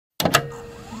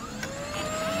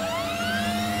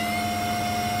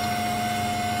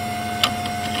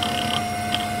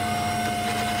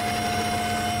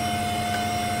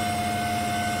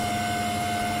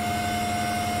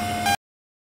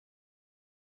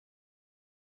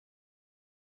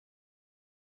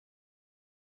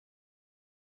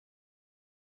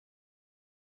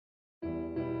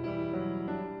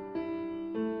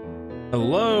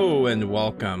Hello and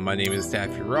welcome. My name is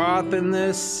Daffy Roth, and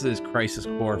this is Crisis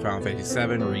Core Final Fantasy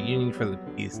VII Reunion for the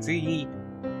PC.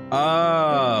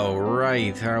 Oh,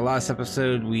 right. Our last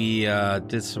episode, we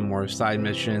did some more side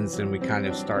missions, and we kind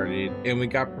of started, and we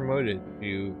got promoted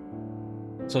to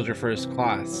Soldier First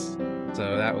Class.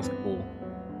 So that was cool.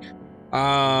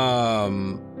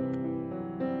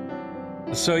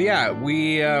 So yeah,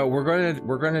 we're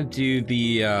gonna do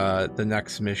the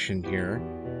next mission here.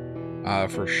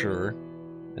 For sure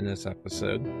in this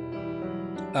episode.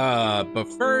 But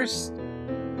first,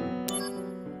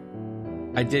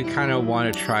 I did kind of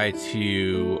want to try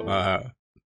to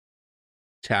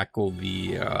tackle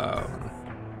the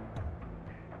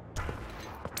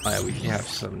we have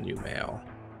some new mail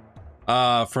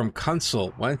from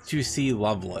Consul. Went to see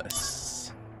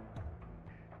Loveless.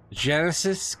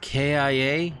 Genesis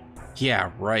KIA?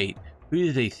 Yeah, right. Who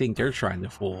do they think they're trying to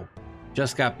fool?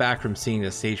 Just got back from seeing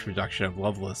the stage production of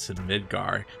Loveless in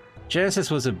Midgar. Genesis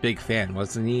was a big fan,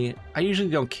 wasn't he? I usually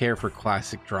don't care for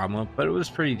classic drama, but it was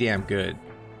pretty damn good.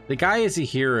 The guy is a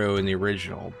hero in the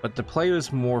original, but the play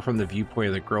was more from the viewpoint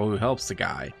of the girl who helps the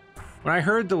guy. When I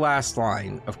heard the last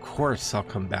line, of course I'll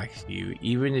come back to you,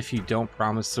 even if you don't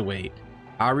promise to wait.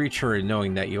 I'll return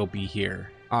knowing that you'll be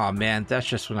here. Aw man, that's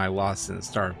just when I lost and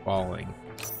started falling.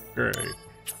 Great.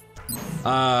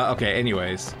 Okay,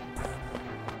 anyways.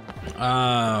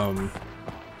 I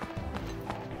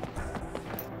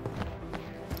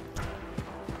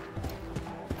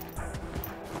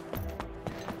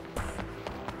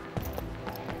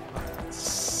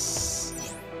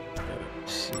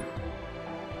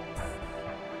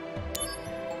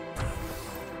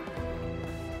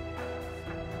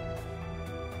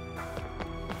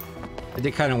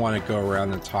did kind of want to go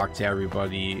around and talk to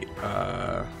everybody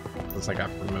once I got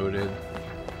promoted.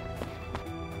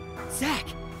 Zack!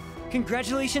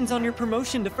 Congratulations on your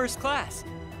promotion to first class.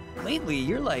 Lately,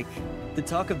 you're like the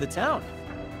talk of the town.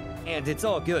 And it's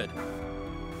all good.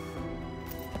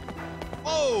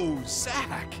 Oh,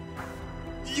 Zack!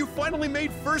 You finally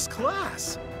made first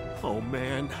class! Oh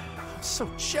man, I'm so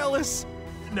jealous.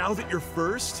 Now that you're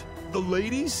first, the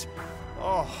ladies,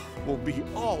 will be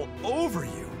all over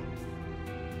you.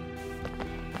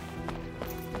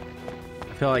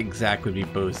 I feel like Zack would be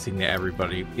boasting to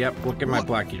everybody. Yep, look at my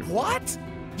black uniform. What?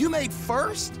 You made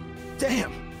first?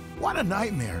 Damn, what a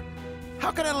nightmare.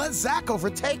 How can I let Zack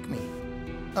overtake me?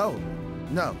 Oh,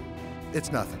 no,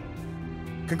 it's nothing.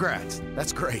 Congrats,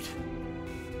 that's great.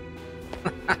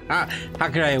 How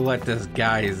can I let this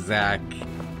guy, Zack,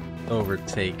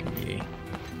 overtake me?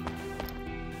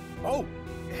 Oh,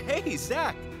 hey,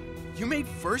 Zack. You made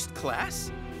first class?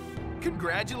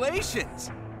 Congratulations.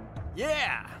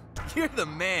 Yeah, you're the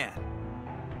man.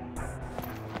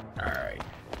 All right.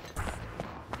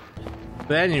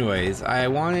 But anyways, I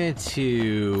wanted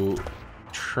to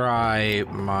try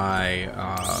my,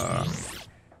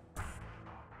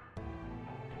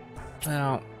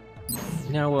 well,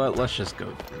 you know what? Let's just go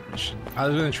through the mission. I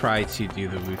was going to try to do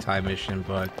the Wutai mission,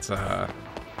 but,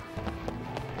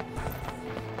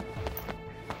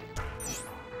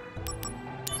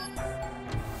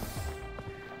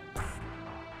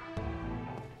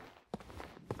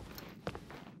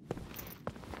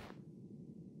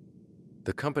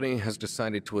 The company has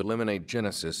decided to eliminate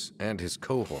Genesis and his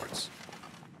cohorts.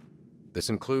 This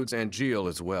includes Angeal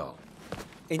as well.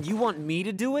 And you want me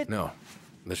to do it? No,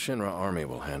 the Shinra army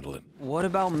will handle it. What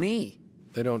about me?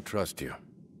 They don't trust you.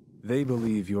 They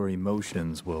believe your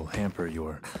emotions will hamper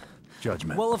your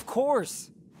judgment. Well, of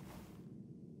course.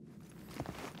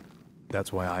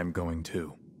 That's why I'm going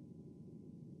too.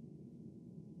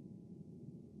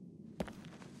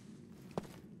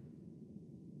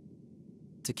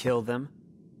 To kill them?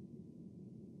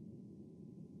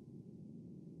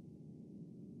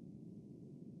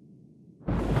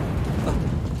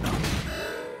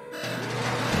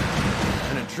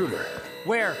 An intruder.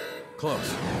 Where?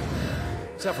 Close.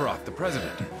 Sephiroth, the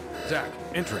president. Zack,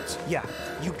 entrance. Yeah,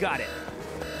 you got it.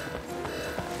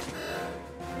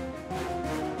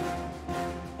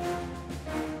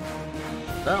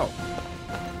 oh.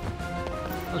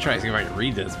 I'll try to see if I can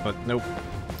read this, but nope.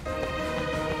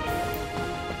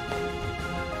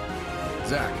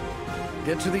 Zack,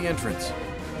 get to the entrance.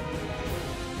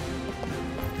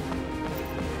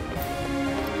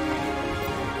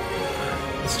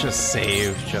 Let's just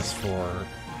save just for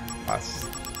us.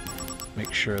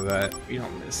 Make sure that we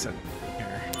don't miss anything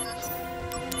here.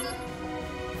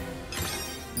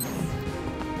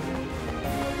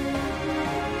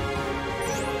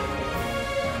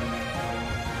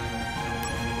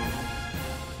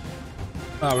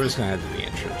 Oh, we're just gonna head to the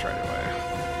entrance right away.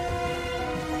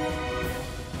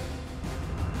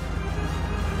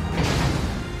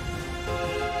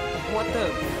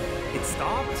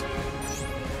 stopped?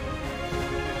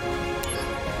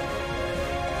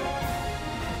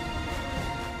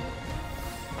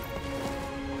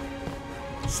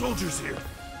 Soldiers here.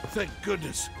 Thank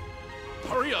goodness.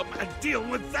 Hurry up and deal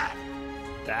with that.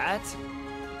 That?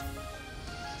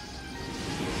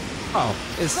 Oh,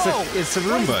 it's the What is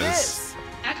Roombas. this?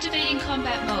 Activating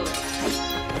combat mode.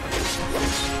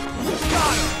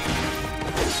 Got him!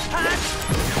 Take that!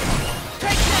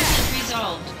 Conflict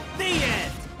resolved. The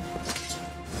end!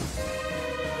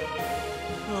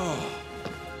 Oh,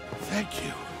 thank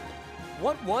you.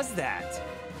 What was that?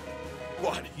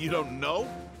 What, you don't know?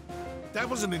 That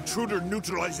was an intruder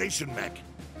neutralization mech.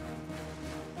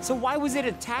 So why was it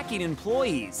attacking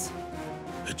employees?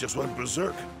 It just went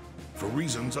berserk, for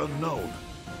reasons unknown.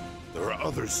 There are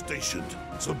others stationed,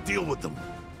 so deal with them.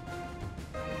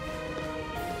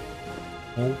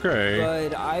 Okay.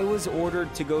 But I was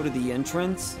ordered to go to the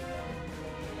entrance.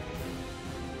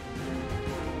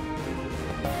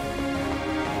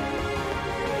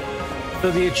 So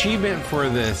the achievement for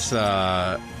this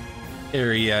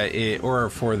area, or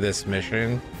for this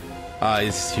mission,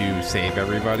 is to save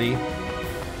everybody.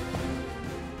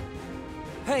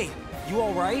 Hey, you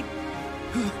all right?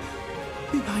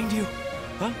 Behind you.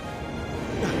 Huh?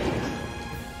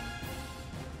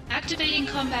 Activating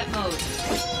combat mode.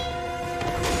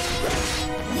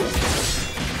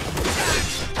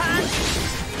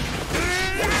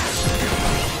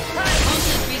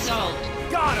 Conflict resolved.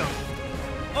 Got him!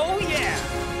 Oh yeah!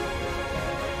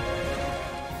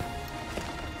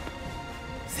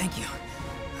 Thank you.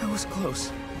 I was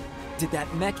close. Did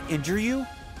that mech injure you?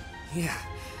 Yeah.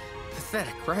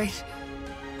 Pathetic, right?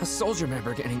 A soldier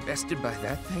member getting bested by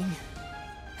that thing?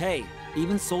 Hey,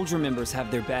 even soldier members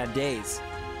have their bad days.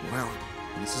 Well,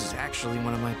 this is actually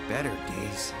one of my better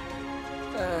days.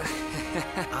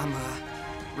 I'm,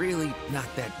 really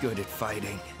not that good at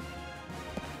fighting.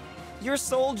 You're a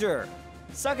soldier.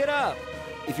 Suck it up.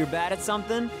 If you're bad at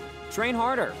something, train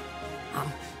harder.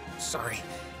 Sorry.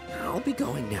 I'll be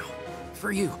going now.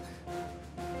 For you.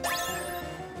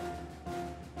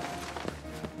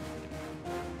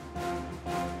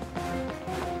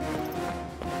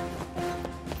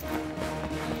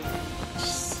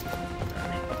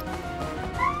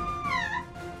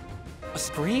 A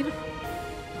scream?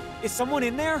 Is someone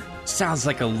in there? Sounds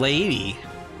like a lady.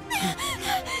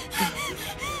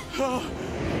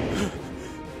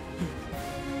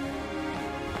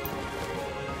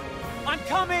 I'm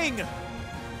coming!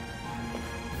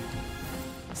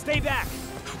 Stay back!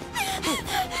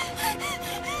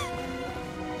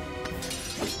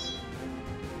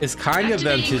 It's kind of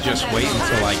them to just wait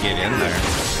until I get in there.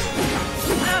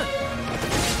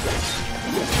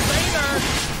 Later!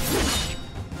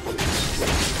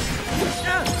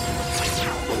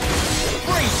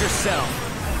 Brace yourself!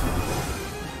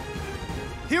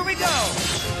 Here we go!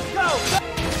 Go!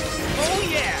 Oh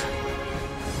yeah!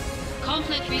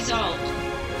 Conflict resolved.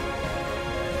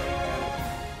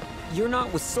 You're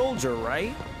not with Soldier,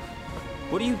 right?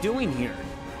 What are you doing here?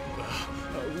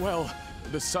 Well,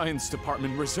 the science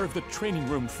department reserved the training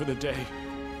room for the day.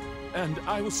 And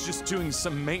I was just doing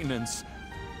some maintenance.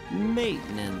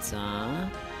 Maintenance, huh?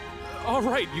 All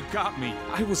right, you got me.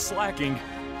 I was slacking.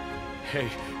 Hey,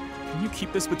 can you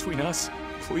keep this between us,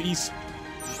 please?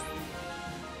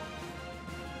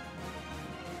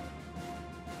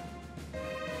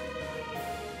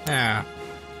 Yeah.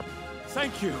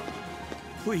 Thank you.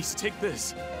 Please take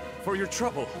this for your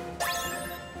trouble.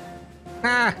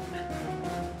 Ah.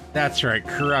 That's right,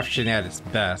 corruption at its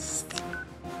best.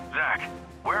 Zack,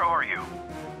 where are you?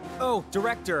 Oh,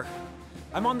 Director.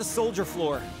 I'm on the soldier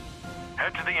floor.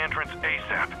 Head to the entrance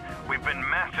ASAP. We've been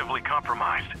massively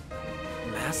compromised.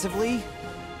 Massively?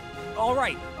 All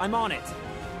right, I'm on it.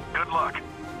 Good luck.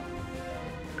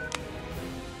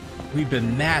 We've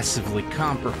been massively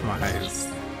compromised.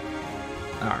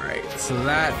 Alright, so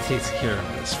that takes care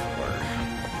of this floor.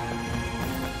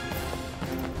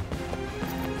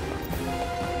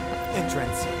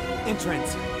 Entrance.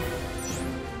 Entrance.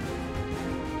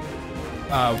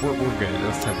 We're good.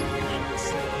 Let's have the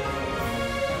patience.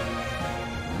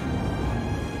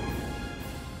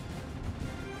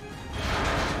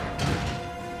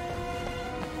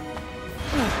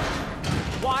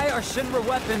 Why are Shinra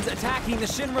weapons attacking the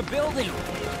Shinra building?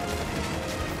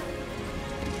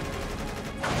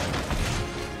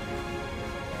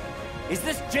 Is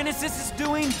this Genesis'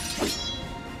 doing?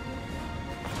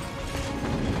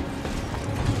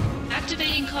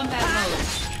 Activating combat mode.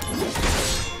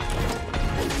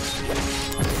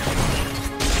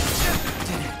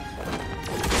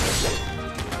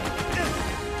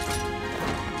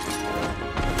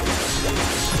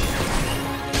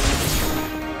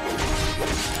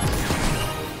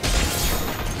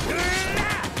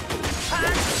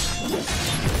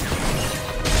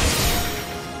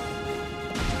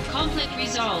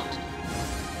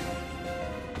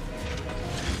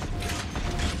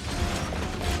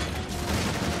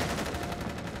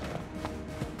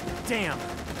 Damn!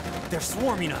 They're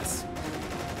swarming us!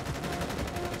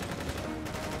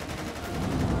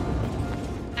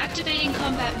 Activating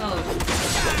combat mode.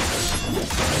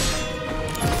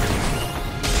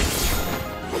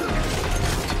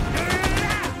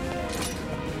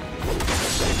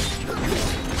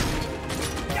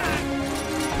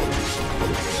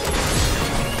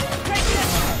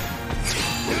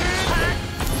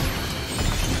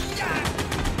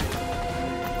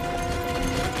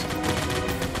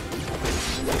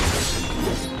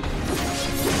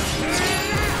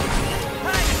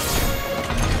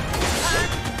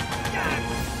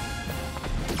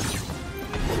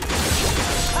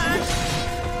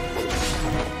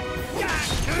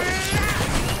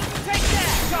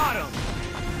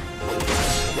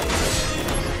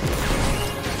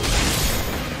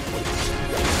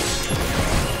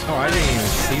 Oh, I didn't even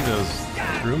see those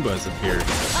Roombas appear.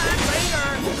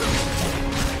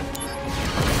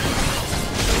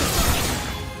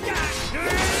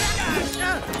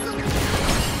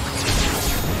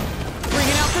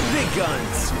 Bringing out the big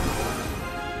guns!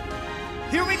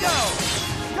 Here we go!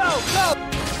 Go, go!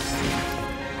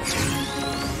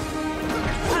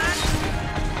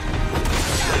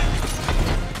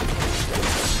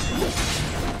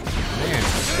 Man.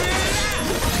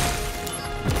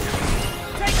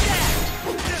 Take that!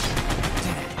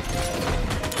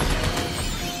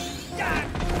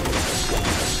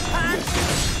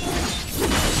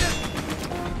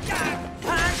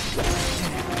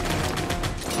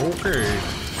 Okay.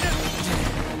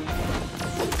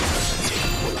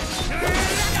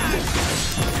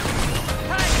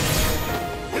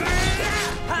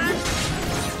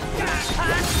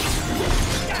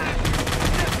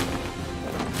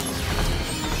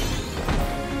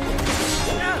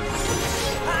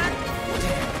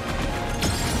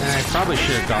 I probably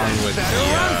should have gone with the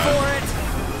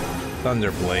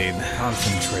Thunderblade.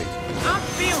 Concentrate. I'm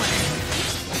feeling it!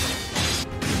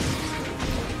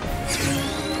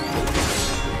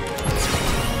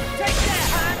 Take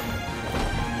that!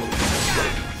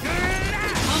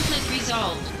 Conflict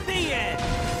resolved. The end!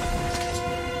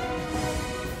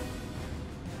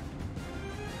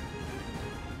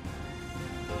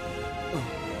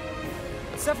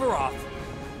 Sephiroth!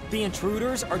 The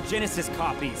intruders are Genesis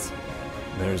copies.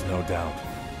 There's no doubt.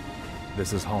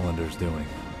 This is Hollander's doing.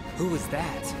 Who is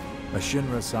that? A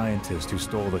Shinra scientist who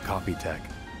stole the copy tech,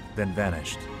 then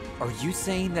vanished. Are you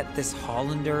saying that this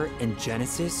Hollander and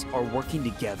Genesis are working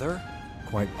together?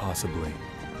 Quite possibly.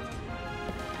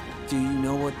 Do you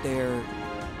know what they're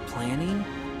planning?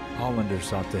 Hollander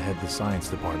sought to head the science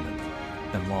department,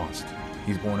 and lost.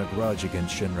 He's borne a grudge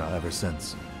against Shinra ever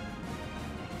since.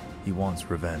 He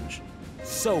wants revenge.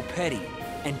 So petty.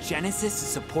 And Genesis is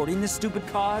supporting this stupid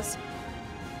cause?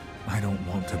 I don't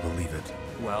want to believe it.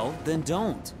 Well, then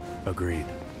don't. Agreed.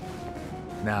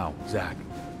 Now, Zack.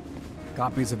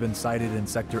 Copies have been sighted in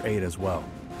Sector 8 as well.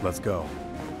 Let's go.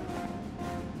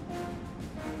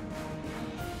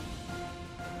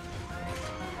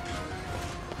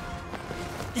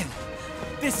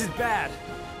 This is bad.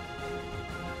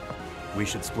 We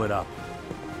should split up.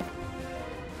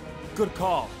 Good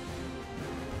call.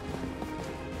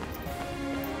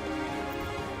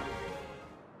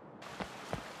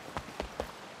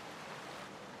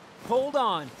 Hold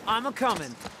on, I'm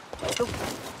a-coming.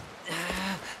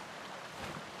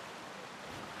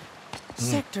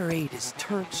 Sector 8 is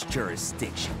Turk's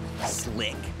jurisdiction,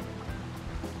 slick.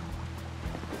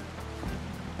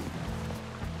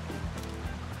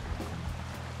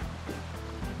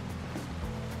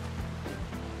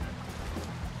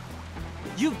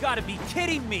 You've got to be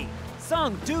kidding me!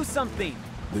 Sung, do something!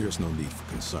 There's no need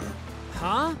for concern.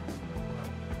 Huh?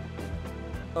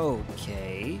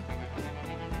 Okay.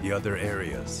 The other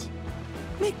areas.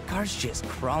 Midgar's just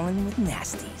crawling with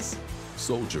nasties.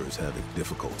 Soldiers having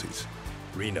difficulties.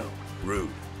 Reno, rude.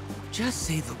 Just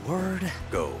say the word.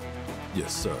 Go.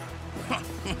 Yes, sir.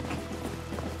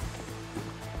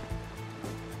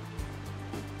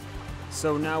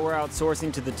 So now we're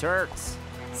outsourcing to the Turks.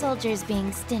 Soldiers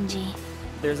being stingy.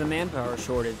 There's a manpower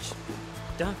shortage.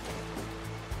 Duh.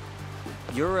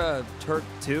 You're a Turk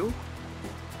too?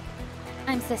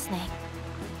 I'm Sisney.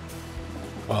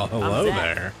 Well, hello I'm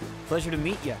Zack. there. Pleasure to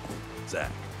meet you.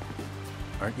 Zack,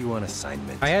 aren't you on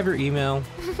assignment? I have your email.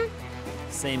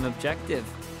 Same objective.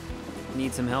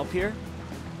 Need some help here?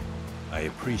 I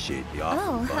appreciate the offer,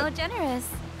 Oh, but how generous.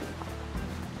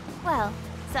 Well,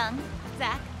 Sung,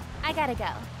 Zack, I gotta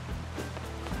go.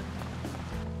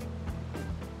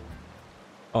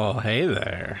 Oh, hey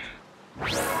there.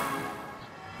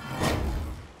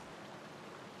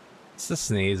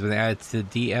 Sisney has been added to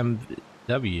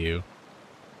DMW.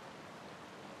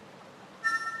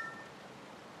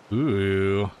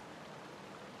 Ooh.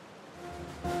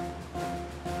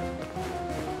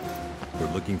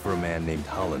 We're looking for a man named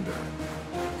Hollander.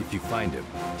 If you find him,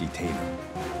 detain him.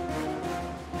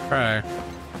 Okay.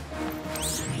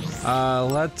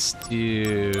 Let's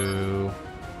do...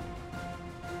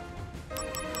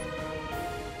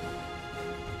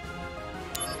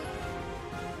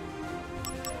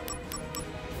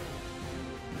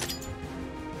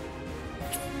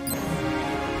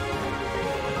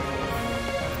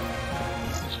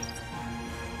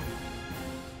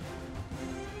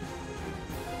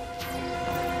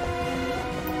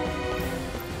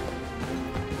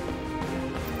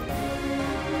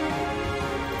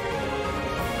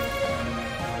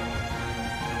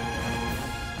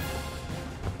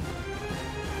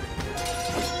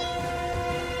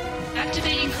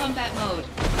 Activating combat mode.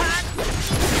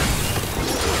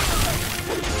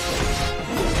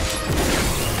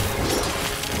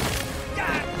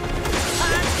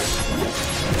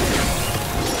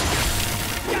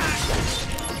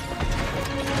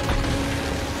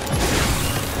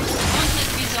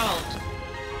 Conflict resolved.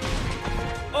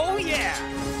 Oh yeah!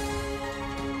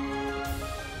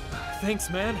 Thanks,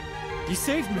 man. You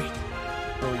saved me.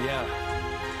 Oh yeah.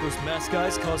 Those masked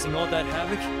guys causing all that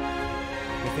havoc?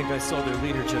 I think I saw their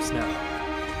leader just now.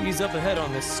 He's up ahead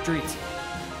on this street.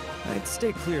 I'd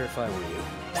stay clear if I were you.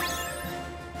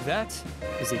 That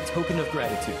is a token of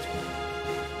gratitude.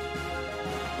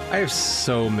 I have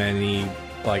so many,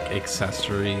 like,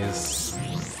 accessories.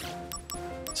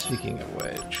 Speaking of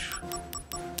which...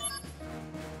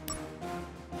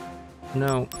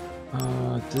 No.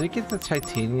 Did I get the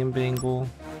titanium bangle?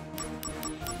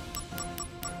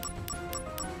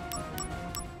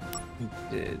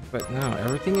 I did, but no,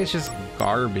 everything is just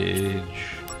garbage.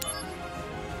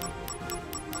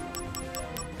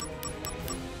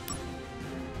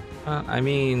 I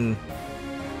mean...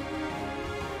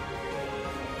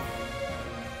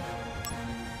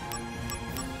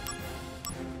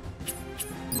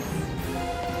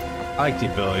 I like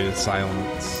the ability to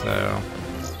silence, so...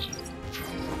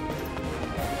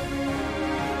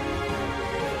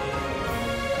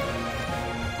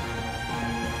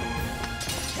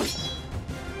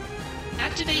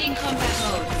 Activating combat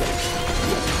mode.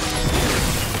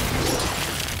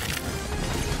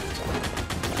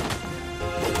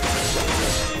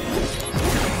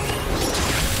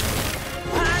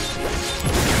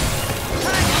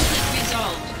 Conflict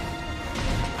resolved.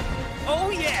 Oh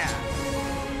yeah!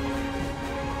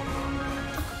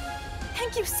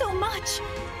 Thank you so much.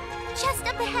 Just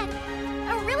up ahead,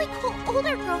 a really cool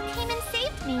older girl came and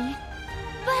saved me.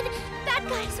 But bad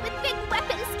guys with big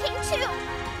weapons came too.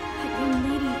 That young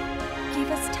lady gave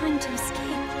us time to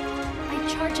escape by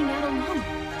charging out alone.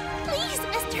 Please,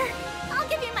 mister, I'll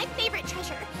give you my favorite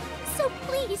treasure. So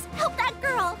please, help that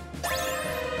girl.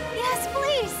 Yes,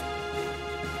 please.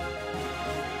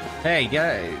 Hey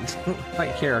guys,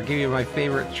 right here, I'll give you my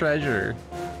favorite treasure.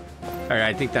 Alright,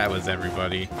 I think that was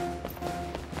everybody.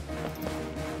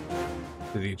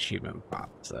 For the achievement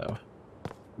pop, so.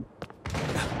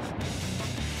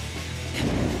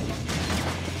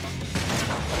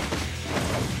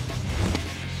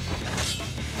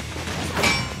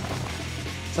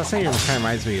 That thing kind of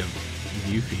reminds me of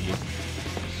Yuffie.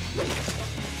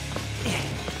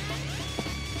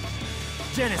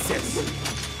 Genesis!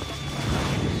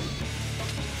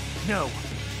 No,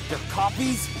 they're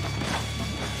copies?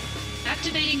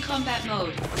 Activating combat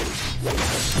mode. Take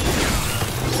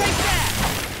that!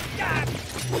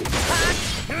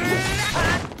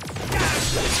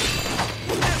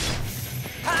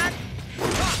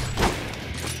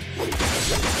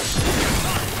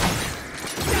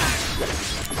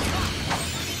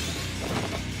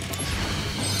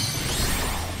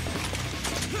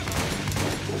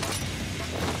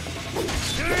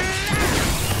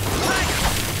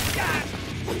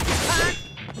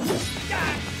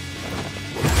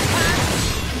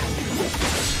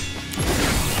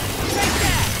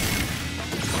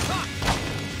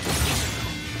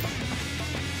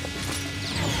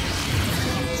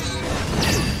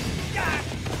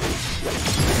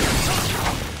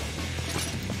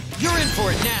 You're in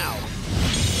for it now.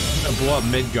 I'm gonna blow up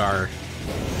Midgar.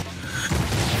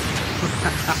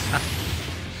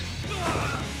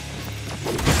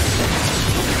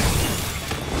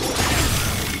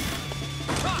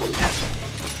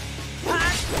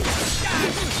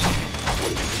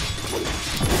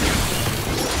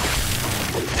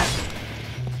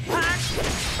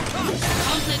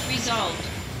 Conflict resolved.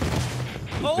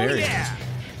 Oh Very yeah!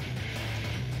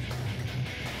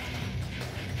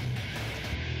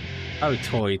 I would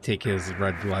totally take his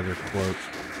red leather cloak.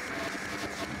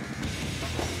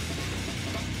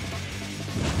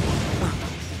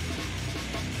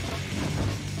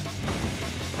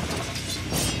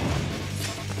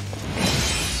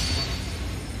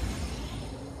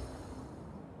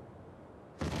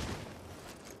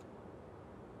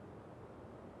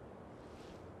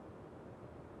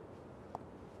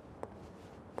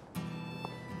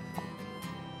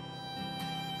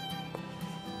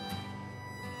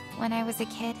 When I was a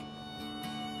kid,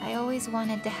 I always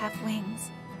wanted to have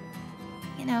wings.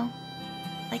 You know,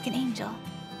 like an angel.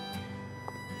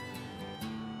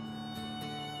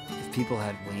 If people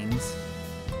had wings,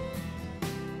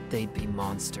 they'd be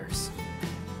monsters.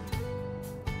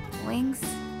 Wings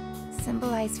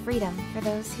symbolize freedom for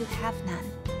those who have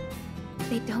none.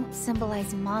 They don't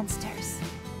symbolize monsters.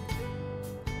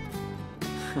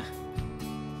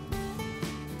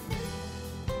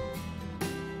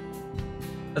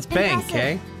 Let's bang,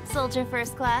 Kay. Soldier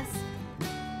first class.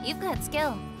 You've got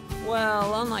skill.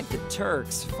 Well, unlike the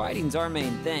Turks, fighting's our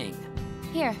main thing.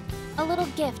 Here, a little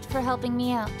gift for helping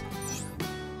me out.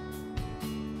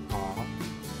 Aw.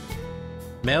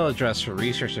 Mail address for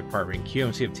research department.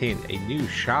 QMC obtained a new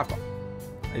shop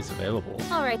is available.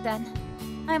 Alright then.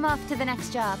 I'm off to the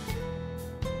next job.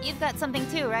 You've got something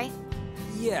too, right?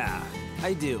 Yeah,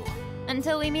 I do.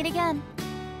 Until we meet again.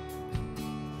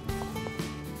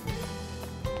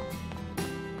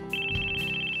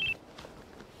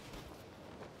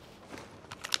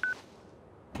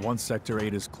 Once Sector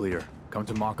 8 is clear, come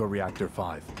to Mako Reactor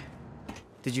 5.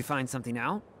 Did you find something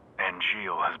out?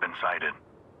 Angeal has been sighted.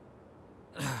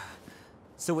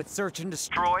 So it's search and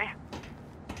destroy?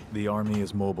 The army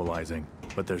is mobilizing,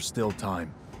 but there's still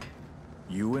time.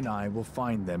 You and I will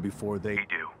find them before they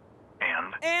do.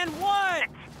 And? And what?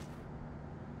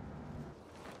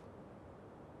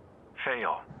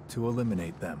 Fail. To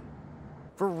eliminate them.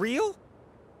 For real?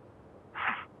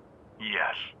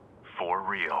 Yes, for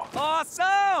real.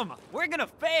 Awesome! We're gonna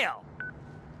fail!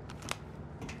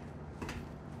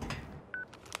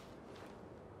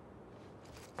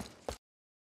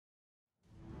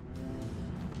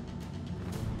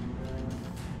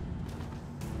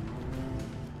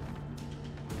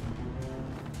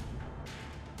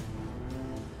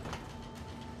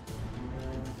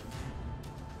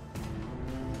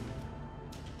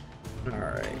 All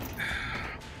right.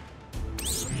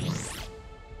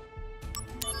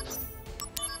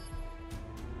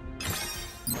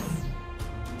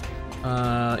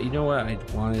 You know what? I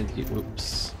wanted to.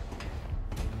 Whoops.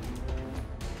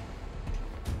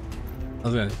 I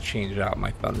was gonna change out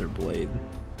my Thunder Blade.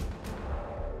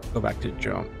 Go back to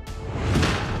jump.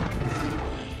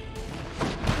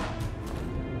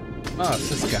 Oh, it's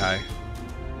this guy.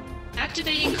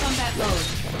 Activating combat mode.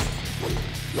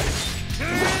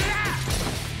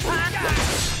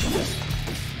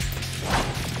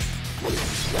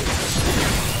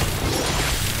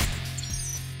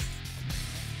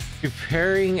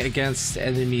 Preparing against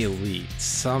enemy elites.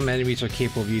 Some enemies are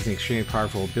capable of using extremely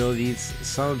powerful abilities.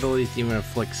 Some abilities even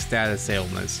inflict status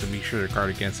ailments, so be sure to guard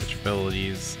against such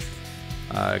abilities.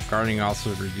 Guarding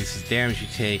also reduces damage you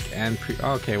take and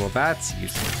okay, well that's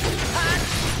useful.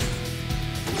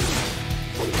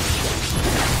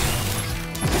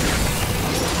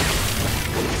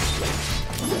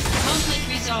 Conflict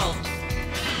resolved.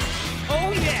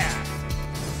 Oh yeah!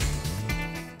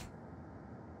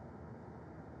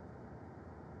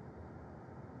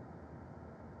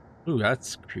 Ooh,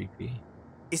 that's creepy.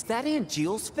 Is that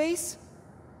Angeal's face?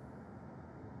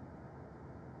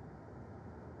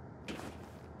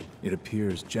 It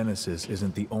appears Genesis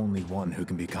isn't the only one who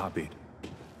can be copied.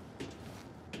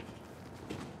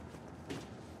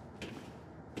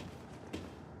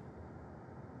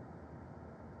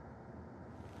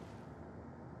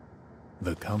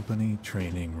 The company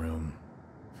training room.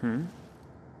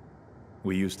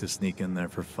 We used to sneak in there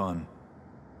for fun,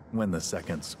 when the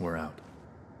seconds were out.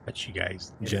 Bet you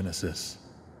guys did. Genesis,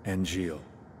 Angeal,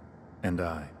 and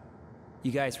I.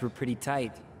 You guys were pretty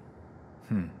tight.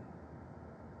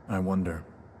 I wonder.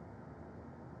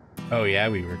 Oh yeah,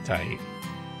 we were tight.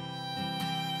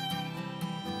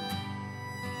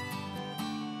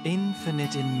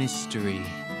 Infinite in mystery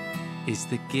is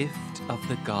the gift of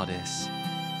the goddess.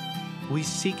 We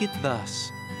seek it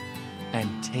thus,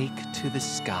 and take to the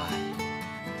sky.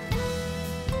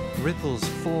 Ripples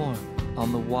form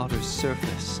on the water's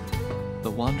surface. The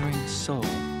wandering soul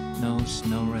knows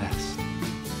no rest.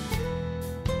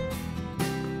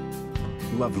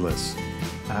 Loveless,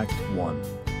 Act 1.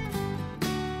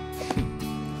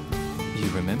 You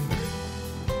remember?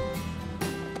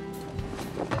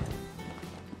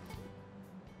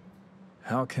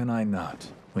 How can I not,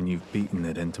 when you've beaten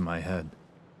it into my head?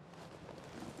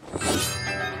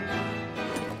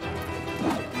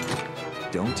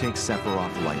 Don't take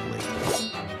Sephiroth lightly.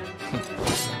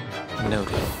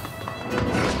 Noted.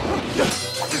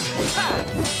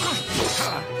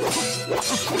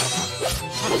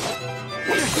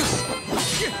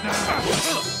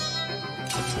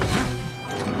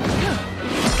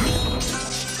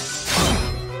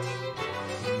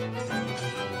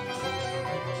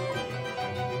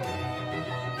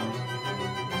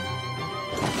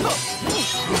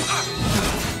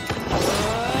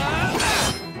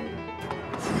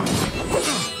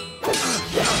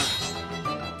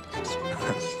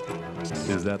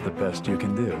 that the best you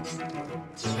can do?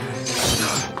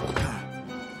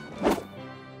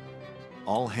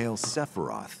 All hail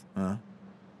Sephiroth, huh?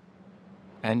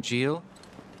 Angeal,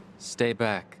 stay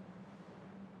back.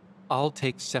 I'll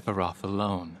take Sephiroth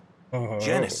alone.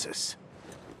 Genesis.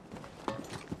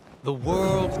 The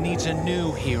world needs a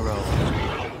new hero.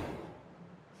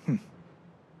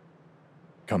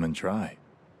 Come and try.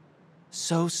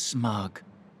 So smug.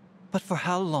 But for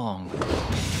how long?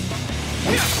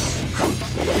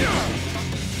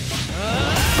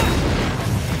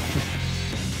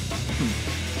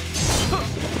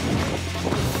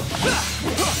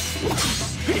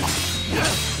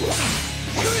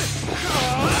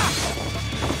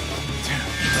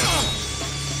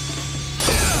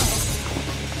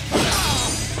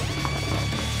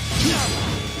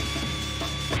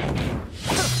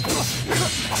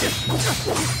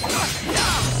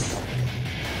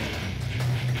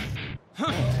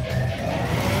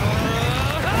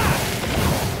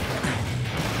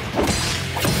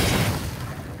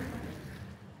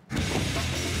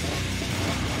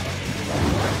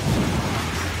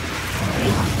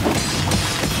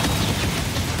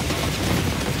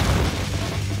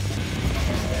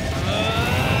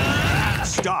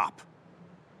 Stop!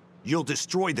 You'll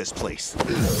destroy this place.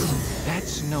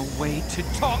 That's no way to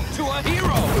talk to a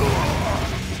hero!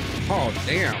 Oh,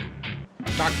 damn.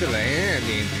 Talk to the hand,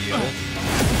 Angeal.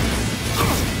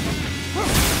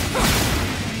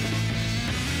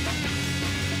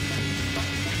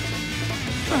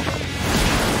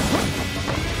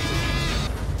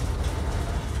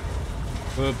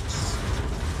 Whoops.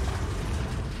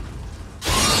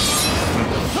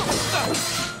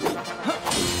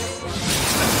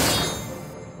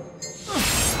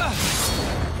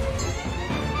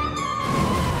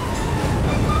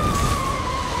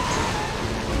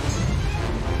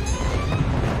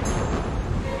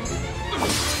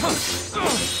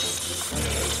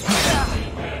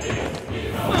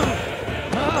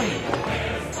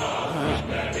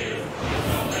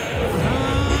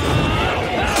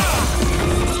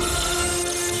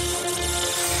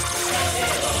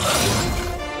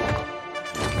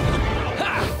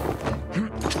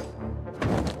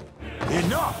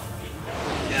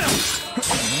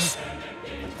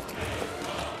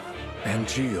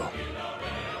 Angeal.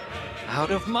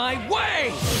 Out of my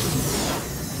way!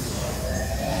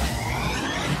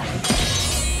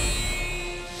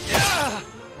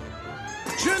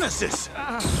 Genesis!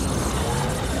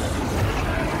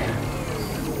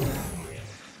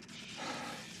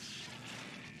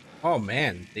 Oh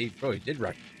man, they really did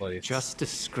wreck the place. Just a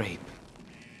scrape.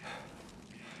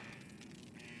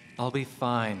 I'll be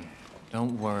fine.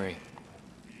 Don't worry.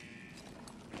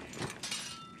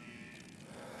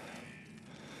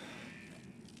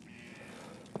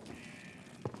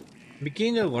 I'm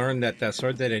beginning to learn that that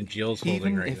sword that Angeal's holding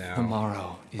Even right if now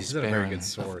tomorrow is a very barren good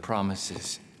sword. of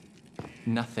promises,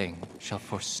 nothing shall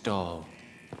forestall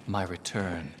my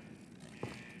return.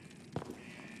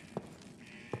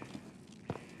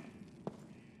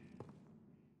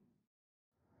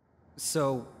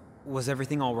 So, was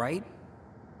everything all right?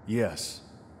 Yes.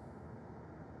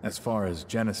 As far as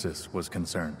Genesis was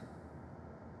concerned.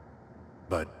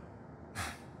 But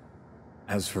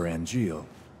as for Angeal...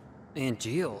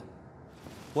 Angeal?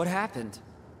 What happened?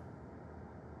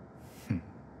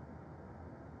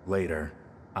 Later,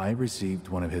 I received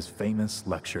one of his famous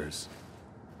lectures.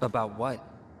 About what?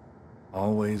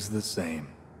 Always the same.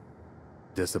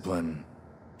 Discipline,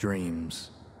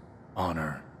 dreams,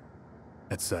 honor,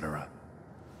 etc.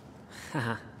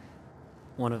 Haha.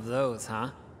 One of those,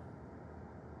 huh?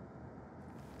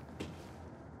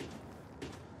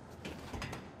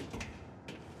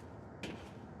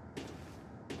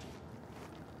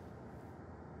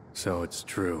 So it's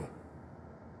true.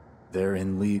 They're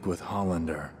in league with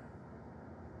Hollander.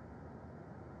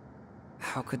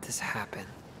 How could this happen?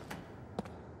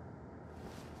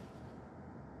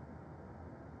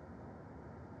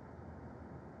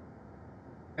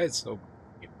 It's so.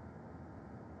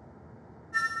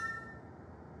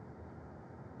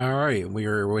 All right,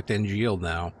 we're with Angeal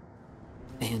now.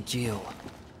 Angeal,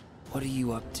 what are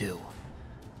you up to?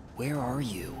 Where are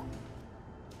you?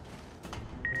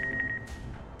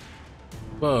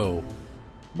 Whoa.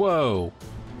 Whoa.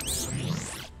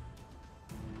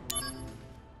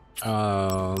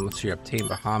 Let's see, obtain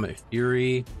Bahamut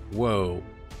Fury. Whoa.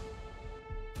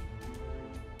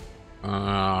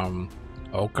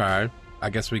 Okay. I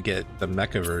guess we get the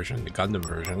mecha version, the Gundam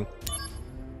version.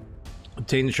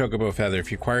 Obtain the Chocobo Feather.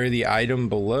 If you acquire the item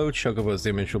below, Chocobo's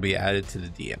image will be added to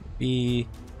the DMV.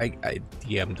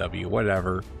 DMW,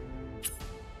 whatever.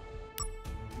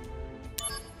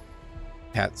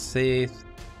 Pat safe.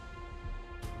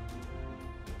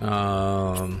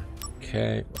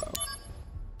 Okay.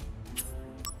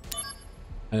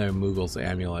 And then Moogle's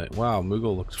amulet. Wow,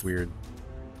 Moogle looks weird.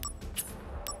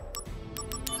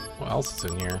 What else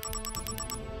is in here?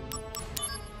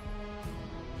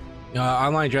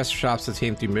 Online dress shops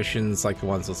attain through missions like the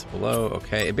ones listed below.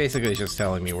 Okay, it basically is just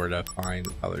telling me where to find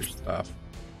other stuff.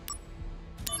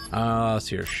 Let's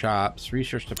see your shops,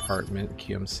 research department,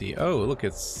 QMC. Oh, look,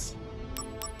 it's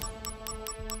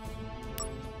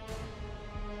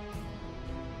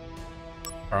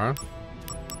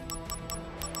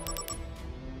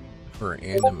for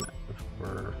anime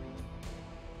for.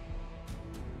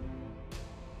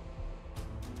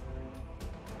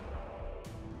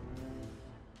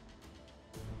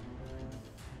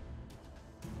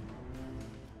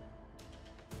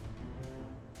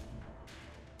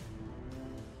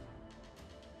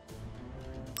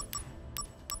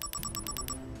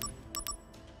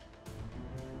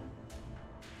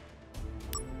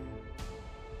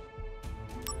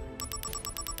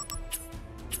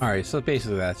 Alright, so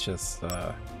basically that's just,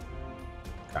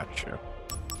 gotcha.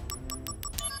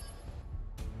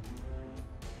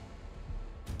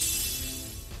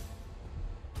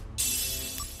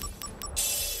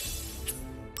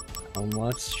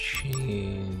 Let's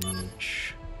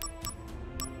change.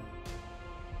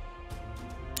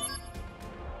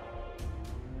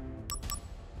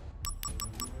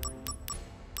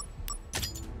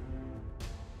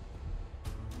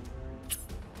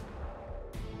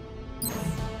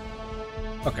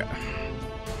 Okay.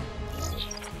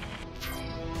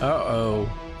 Uh-oh.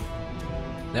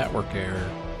 Network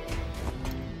error.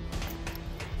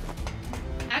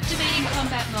 Activating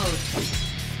combat mode.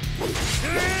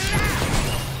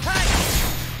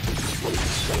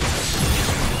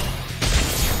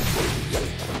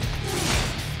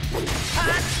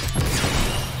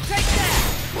 Take that!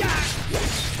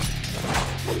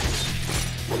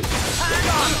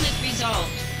 Conflict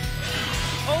resolved.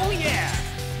 Oh yeah!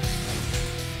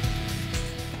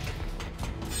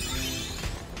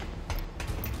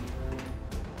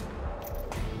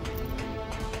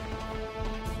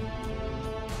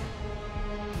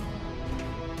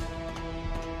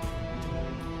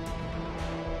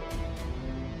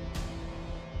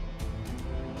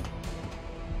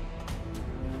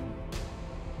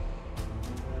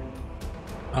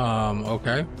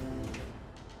 Okay.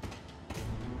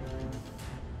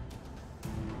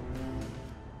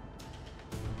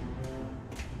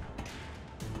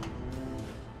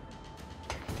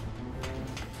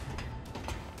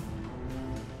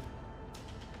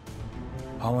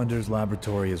 Hollander's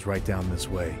laboratory is right down this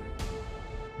way.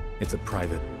 It's a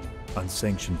private,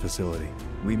 unsanctioned facility.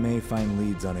 We may find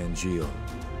leads on Angeal.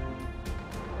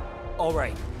 All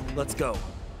right, let's go.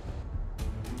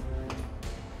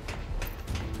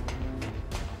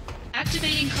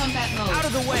 Activating combat mode. Out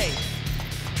of the way!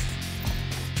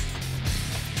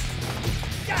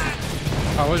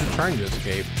 I wasn't trying to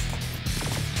escape.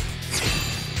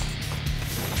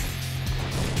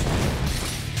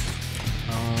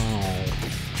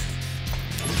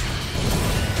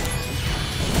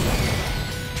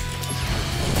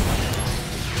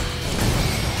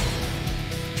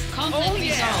 Conflict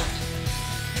resolved.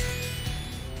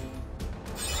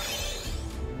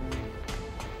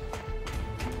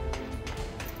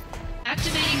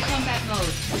 Activating combat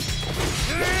mode.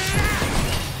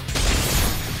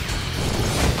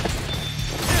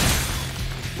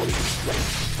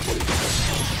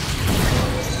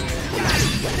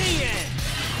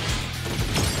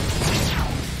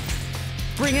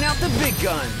 Bringing out the big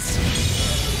guns.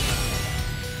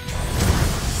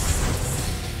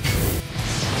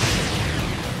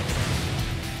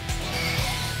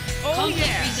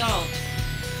 Conflict resolved.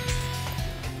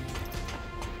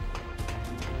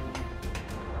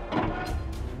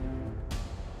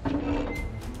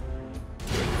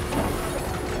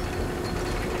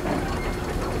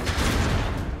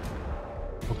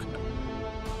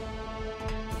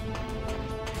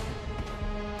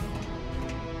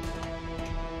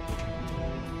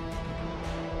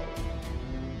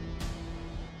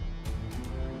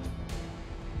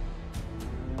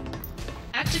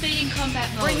 Activating combat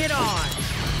mode. Bring it on!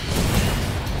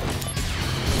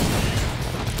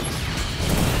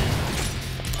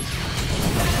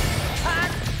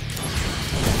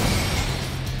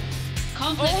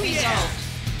 Conflict resolved.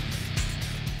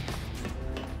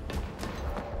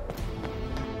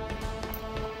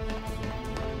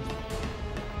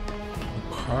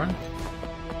 Okay.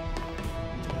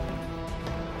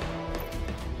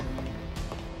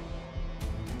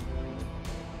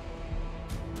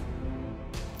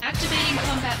 Activating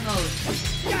combat mode.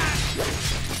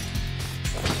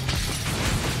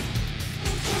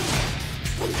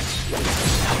 You're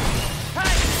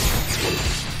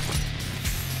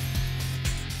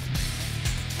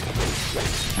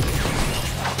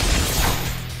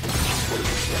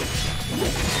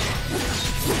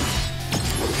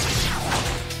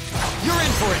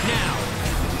in for it now.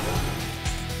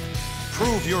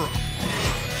 Prove your...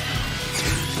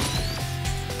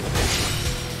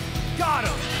 Got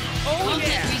him. Oh Conflict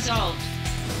yeah. resolved.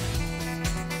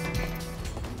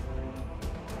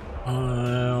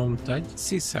 Did I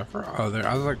see Sephiroth? Oh, there.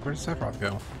 I was like, where'd Sephiroth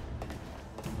go?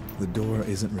 The door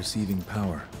isn't receiving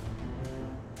power.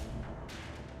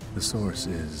 The source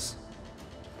is...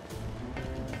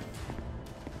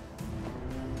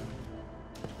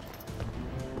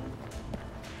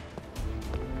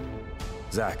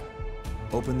 Zack,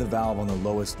 open the valve on the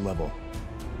lowest level.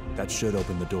 That should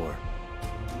open the door.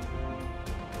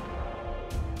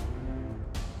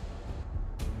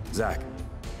 Zack.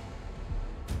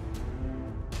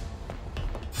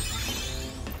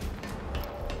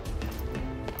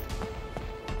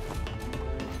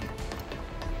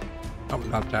 Oh,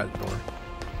 not that door.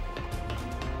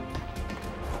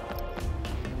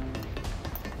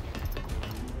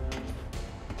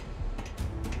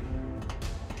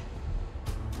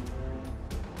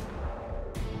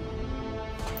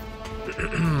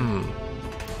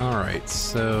 Alright,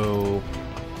 so...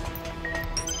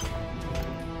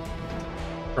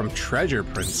 From Treasure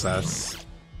Princess...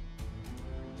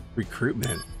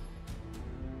 Recruitment.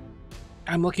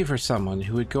 I'm looking for someone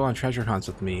who would go on treasure hunts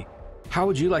with me. How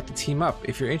would you like to team up?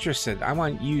 If you're interested, I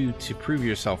want you to prove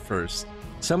yourself first.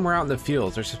 Somewhere out in the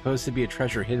fields, there's supposed to be a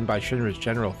treasure hidden by Shinra's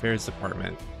General Affairs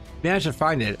Department. Manage to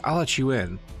find it, I'll let you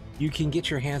in. You can get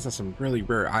your hands on some really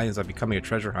rare items by becoming a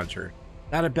treasure hunter.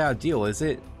 Not a bad deal, is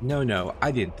it? No,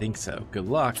 I didn't think so. Good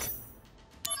luck.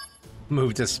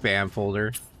 Move to spam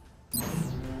folder.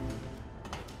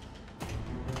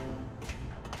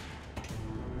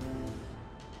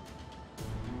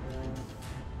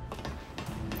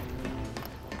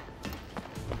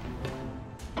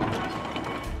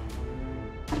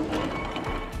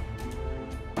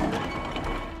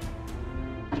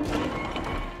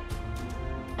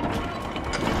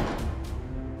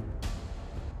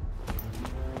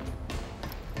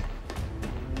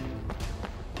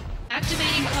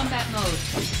 Activating combat mode.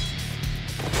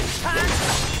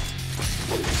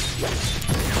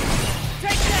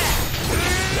 Take that.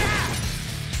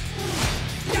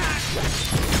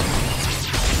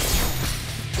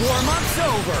 Warm-up's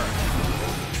over.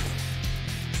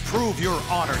 Prove your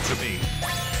honor to me.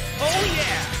 Oh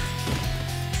yeah.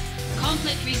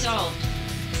 Conflict resolved.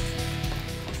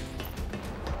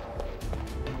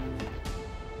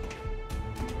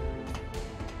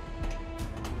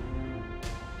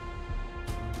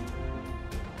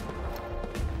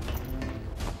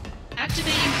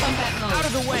 Activating combat mode. Out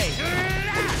of the way.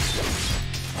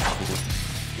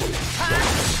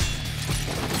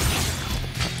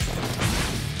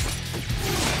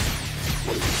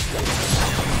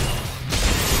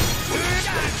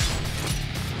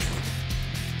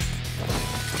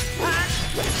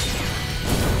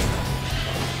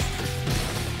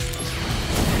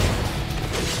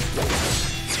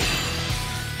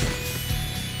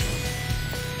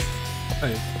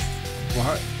 Hey,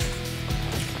 what?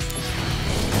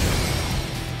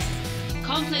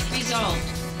 Conflict resolved.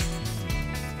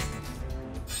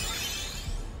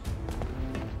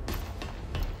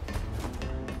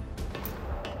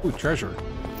 Ooh, treasure.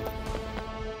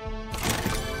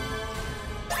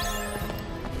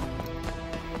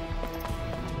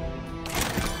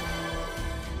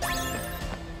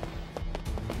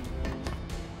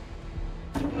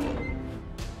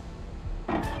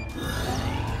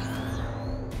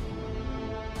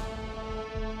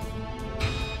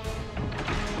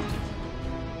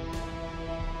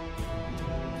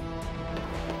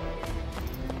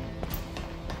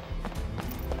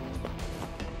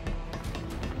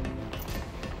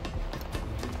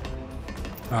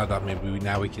 I thought maybe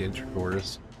now we can enter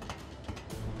doors.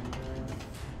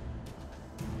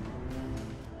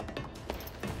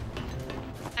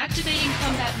 Activating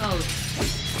combat mode.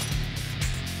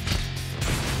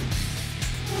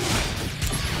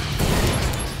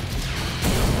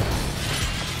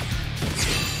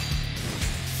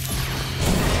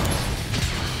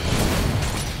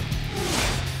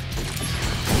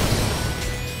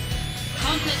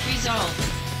 Conflict resolved.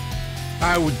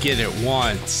 I would get it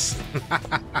once.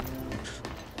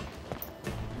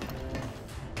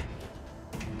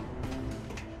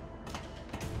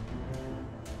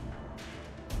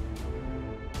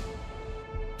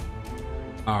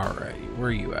 Alright, where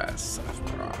are you at,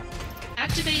 Sephiroth?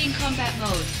 Activating combat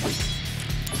mode.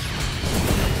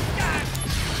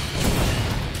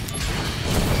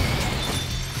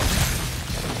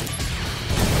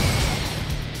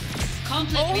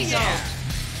 Conflict resolved.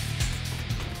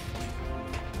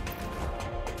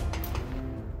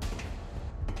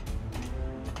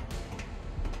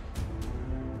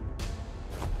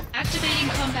 Activating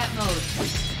combat mode.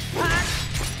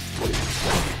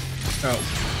 Oh.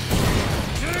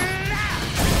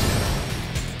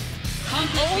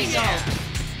 Conflict resolved.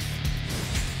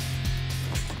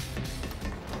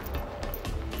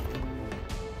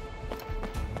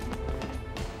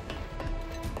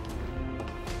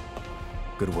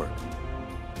 Good work.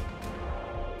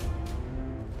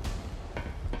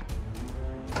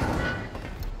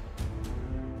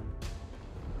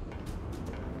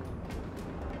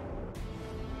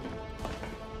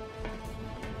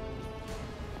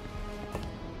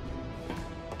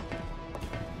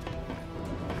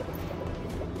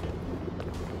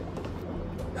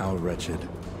 How wretched.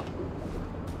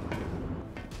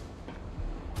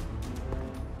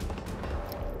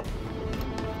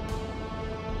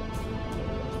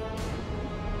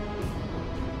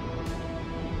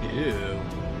 Ew.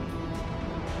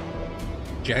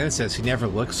 Janet says he never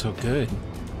looked so good.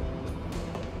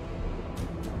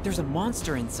 There's a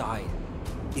monster inside.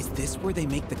 Is this where they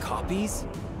make the copies?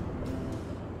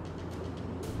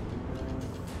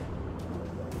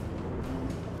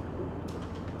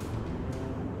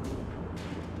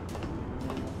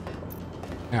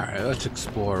 Alright, let's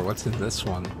explore. What's in this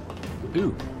one?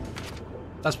 Ooh.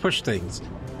 Let's push things.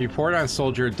 Report on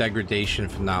soldier degradation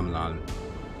phenomenon.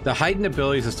 The heightened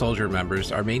abilities of soldier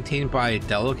members are maintained by a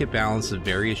delicate balance of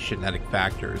various genetic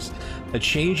factors. A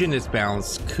change in this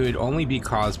balance could only be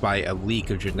caused by a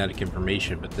leak of genetic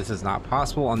information, but this is not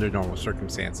possible under normal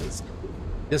circumstances.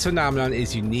 This phenomenon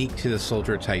is unique to the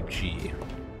soldier type G.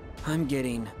 I'm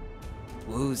getting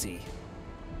woozy.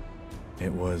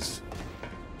 It was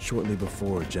shortly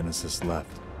before Genesis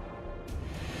left.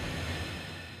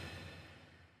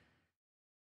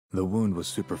 The wound was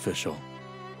superficial,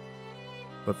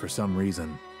 but for some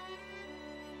reason,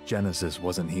 Genesis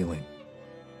wasn't healing.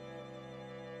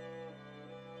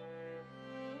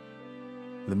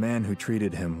 The man who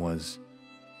treated him was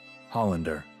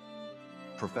Hollander.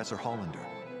 Professor Hollander,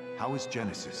 how is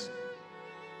Genesis?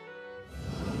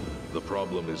 The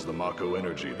problem is the Mako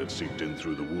energy that seeped in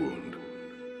through the wound.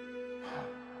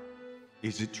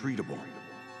 Is it treatable?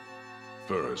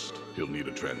 First, he'll need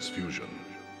a transfusion.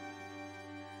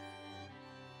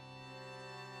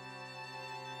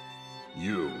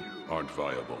 You aren't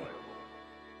viable.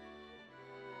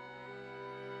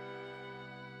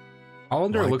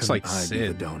 Hollander looks like I be the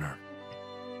Sid donor?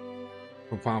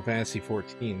 from Final Fantasy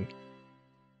XIV.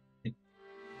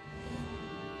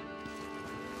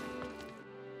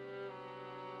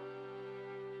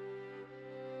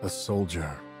 A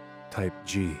soldier, type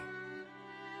G.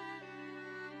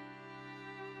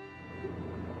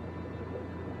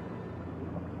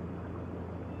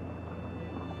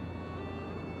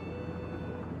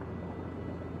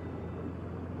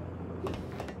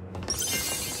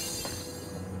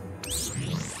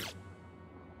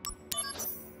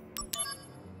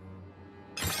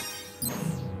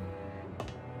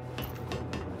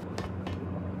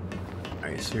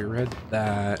 Alright, so you read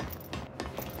that.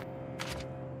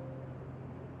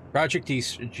 Project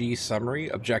G summary.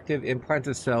 Objective: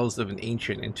 implanted cells of an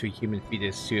ancient into a human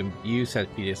fetus to imbue said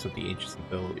fetus with the ancient's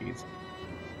abilities.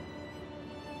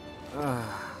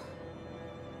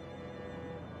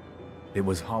 It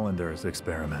was Hollander's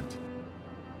experiment.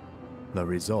 The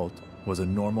result was a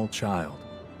normal child,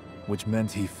 which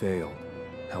meant he failed.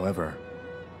 However,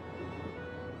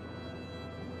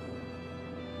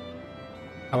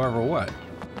 what?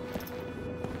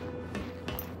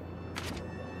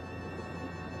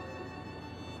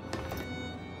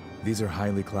 These are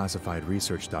highly classified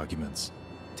research documents,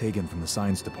 taken from the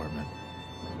science department.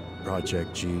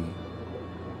 Project G,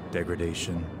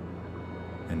 degradation,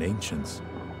 and ancients.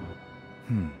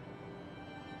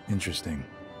 Interesting.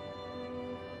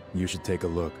 You should take a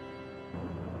look.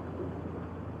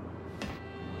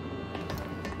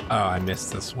 Oh, I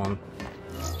missed this one.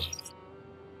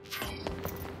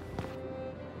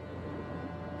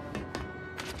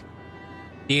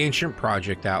 The Ancient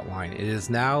Project outline. It is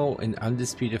now an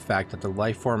undisputed fact that the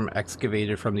life form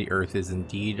excavated from the Earth is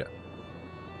indeed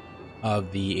of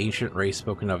the ancient race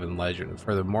spoken of in legend.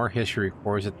 Furthermore, history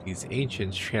records that these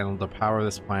ancients channeled the power of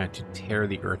this planet to tear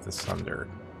the Earth asunder.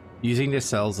 Using the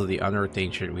cells of the unearthed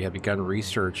ancient, we have begun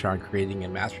research on creating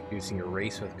and mass-producing a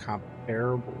race with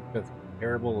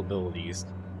comparable abilities.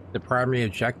 The primary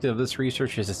objective of this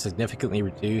research is to significantly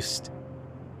reduce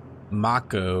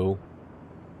Mako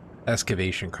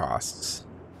excavation costs.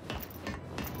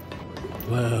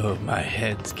 Whoa, my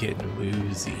head's getting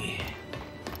woozy.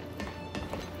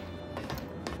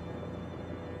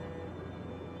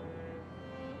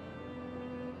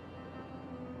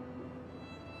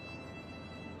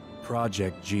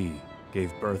 Project G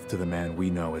gave birth to the man we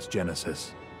know as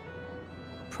Genesis.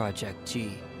 Project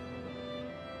G.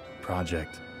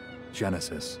 Project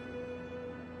Genesis.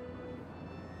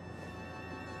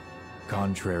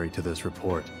 Contrary to this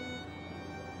report,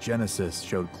 Genesis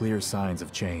showed clear signs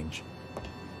of change.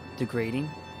 Degrading?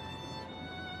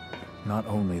 Not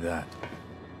only that.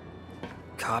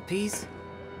 Copies?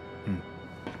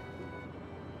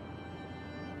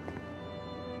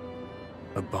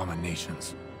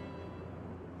 Abominations.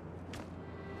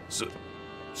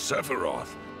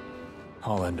 Sephiroth.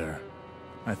 Hollander,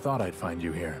 I thought I'd find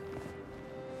you here.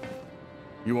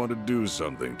 You want to do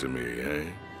something to me, eh?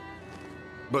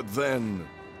 But then,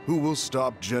 who will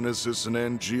stop Genesis and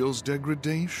Angeal's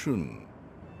degradation?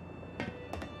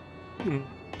 You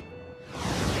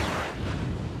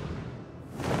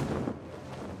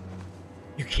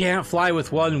can't fly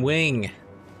with one wing.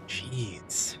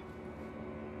 Jeez.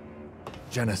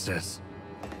 Genesis.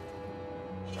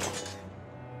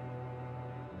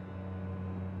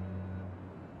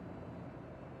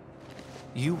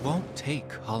 You won't take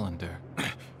Hollander.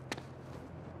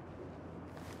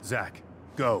 Zack,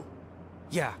 go.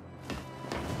 Yeah.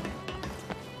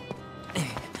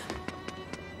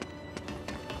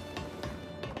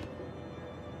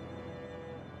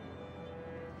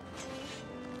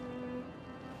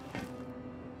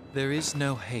 There is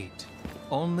no hate,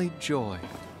 only joy,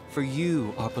 for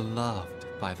you are beloved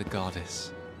by the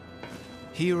goddess.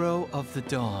 Hero of the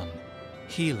dawn,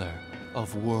 healer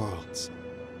of worlds.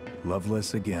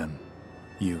 Loveless again.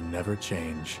 You never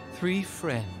change. 3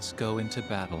 friends go into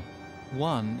battle.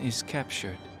 1 is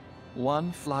captured.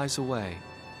 1 flies away.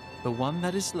 The one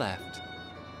that is left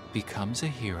becomes a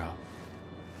hero.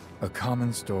 A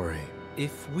common story.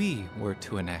 If we were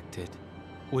to enact it,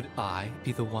 would I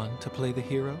be the one to play the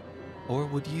hero? Or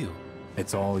would you?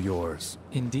 It's all yours.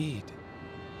 Indeed.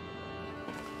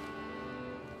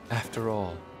 After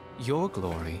all, your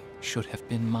glory should have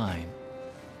been mine.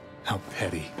 How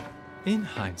petty. In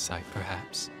hindsight,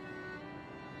 perhaps.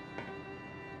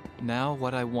 Now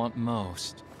what I want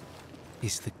most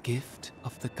is the gift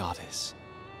of the goddess.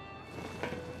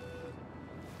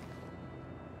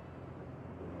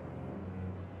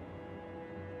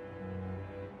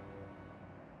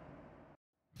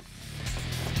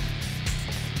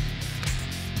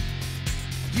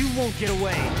 You won't get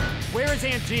away. Where is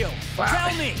Angeal? Wow.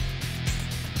 Tell me!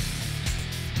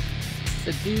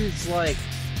 The dude's like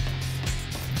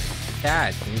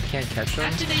bad, and you can't catch him.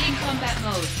 Activating combat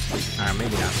mode.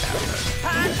 Maybe not that,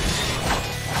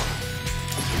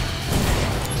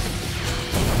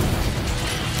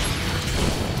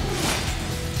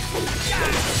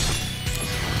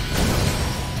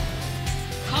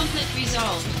 Conflict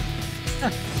resolved.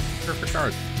 Perfect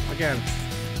card. Again.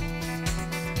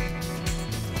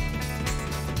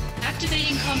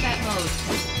 Activating combat mode.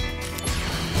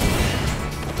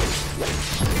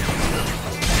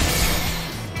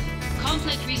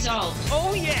 Conflict resolved.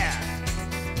 Oh yeah!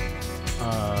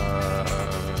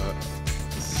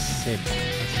 Save point.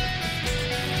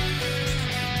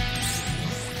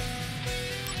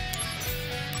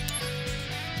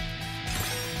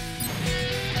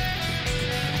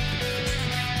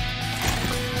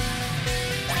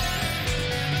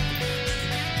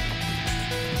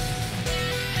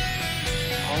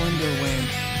 Hollander went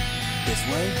this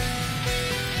way?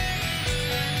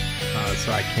 So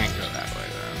I can't go that way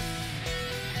then.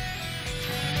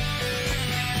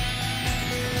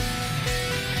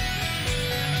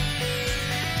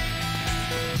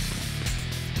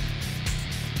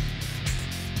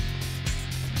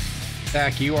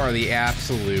 Zack, you are the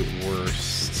absolute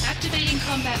worst. Activating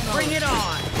combat mode. Bring it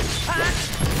on!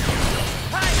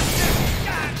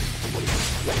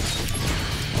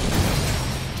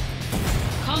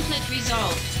 Conflict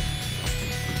resolved.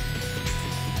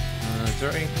 Is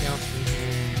there anything else in here?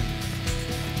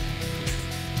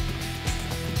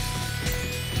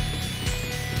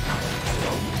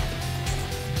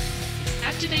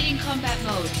 Activating combat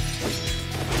mode.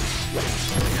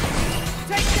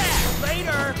 Take that!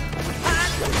 Later!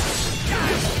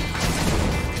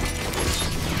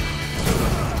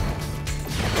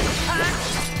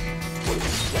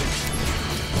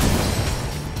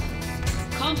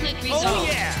 Conflict resolved. Oh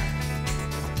yeah!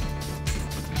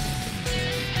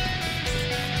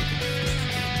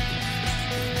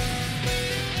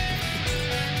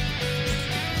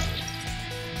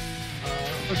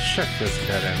 Let's check this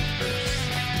dead end first.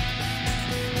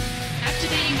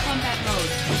 Activating combat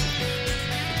mode.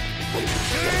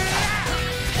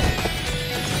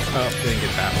 Oh, didn't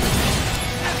get that one.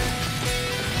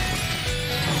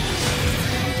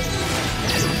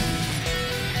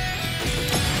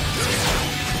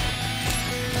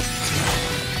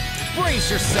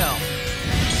 Brace yourself.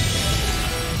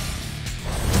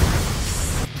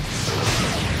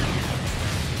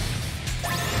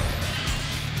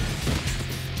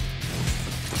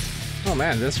 Oh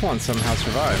man, this one somehow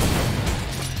survived.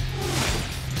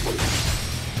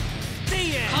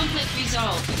 Conflict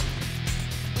resolved.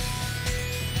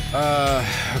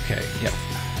 Okay, yep.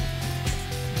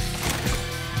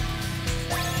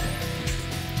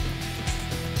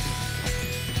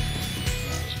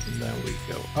 And then we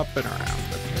go up and around.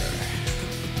 Okay.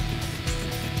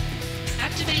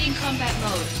 Activating combat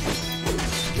mode.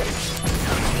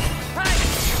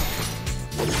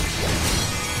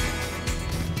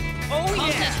 Oh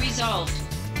Conflict yeah! resolved.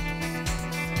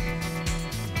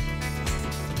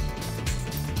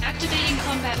 Activating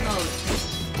combat mode.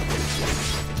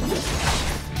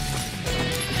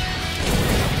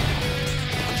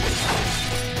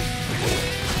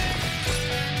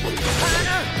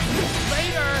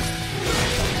 Later!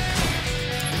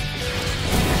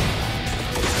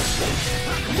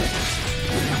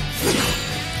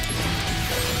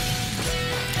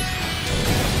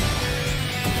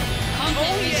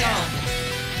 Conflict resolved.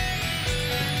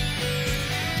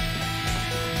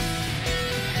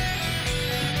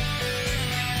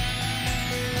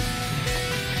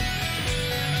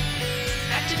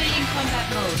 Activating combat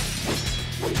mode.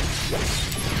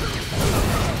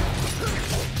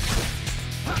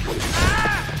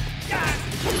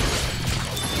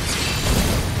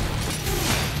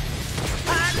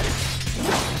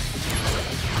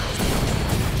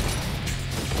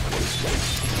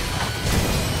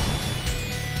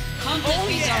 Conflict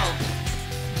resolved.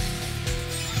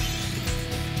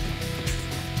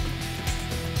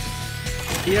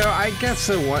 You know, I guess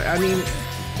the one, I mean,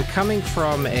 coming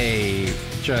from a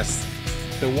just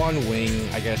the one wing,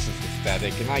 I guess is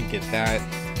aesthetic, and I get that.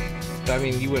 But, I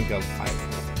mean, you wouldn't be able to find it.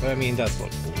 But I mean, it does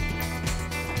look cool.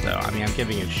 So, I mean, I'm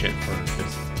giving it shit for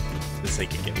just the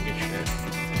sake of giving it shit.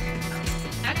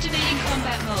 Activating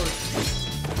combat mode.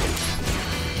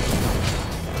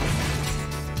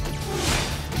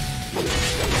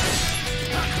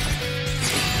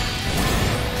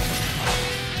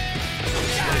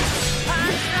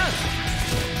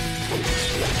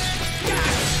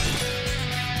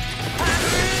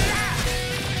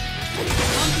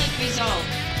 Conflict resolved.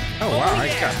 Oh wow, I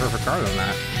got perfect card on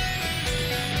that.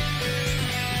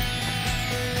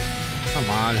 Come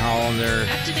on, Hollander.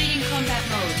 Activating combat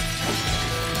mode.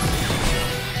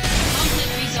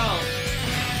 Conflict resolved.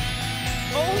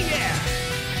 Oh yeah!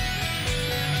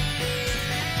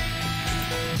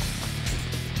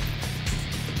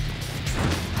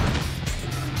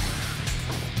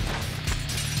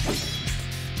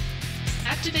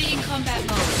 Activating combat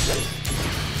mode.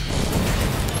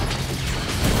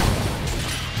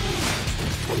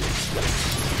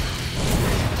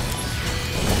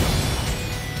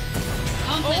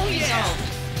 Conflict resolved.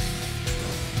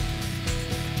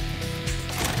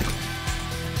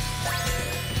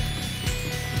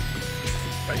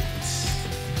 Right.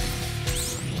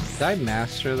 Did I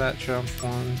master that jump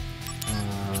one?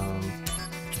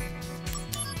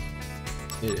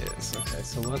 It is. Okay,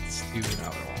 so let's do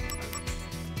another one.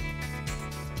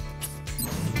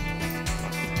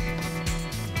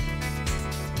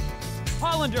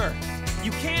 Hollander,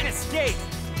 you can't escape!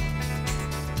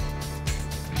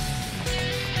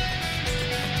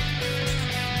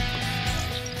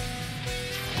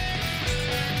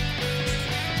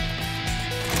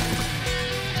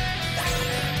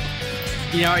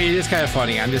 You know, it is kind of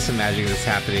funny. I'm just imagining this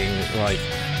happening, like,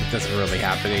 it doesn't really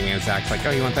happening, and Zack's like, oh,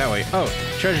 you went that way. Oh,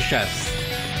 treasure chest.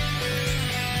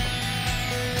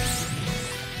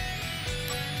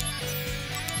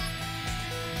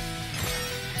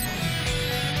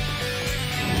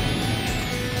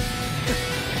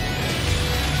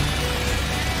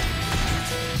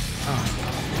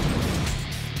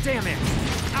 Damn it!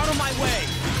 Out of my way!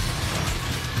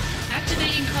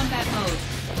 Activating combat mode.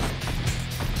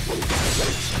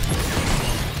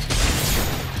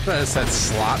 That's that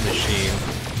slot machine.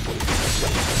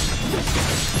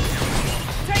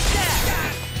 Take that!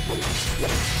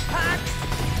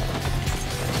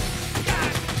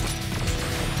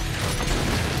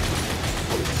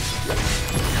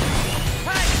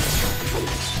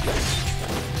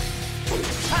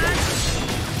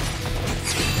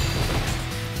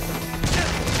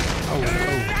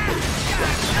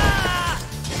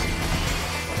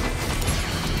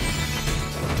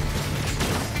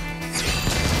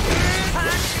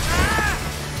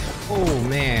 Oh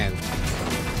man.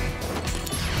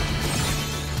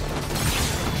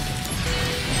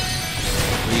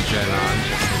 Regen on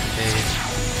just in case.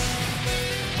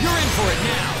 You're in for it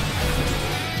now!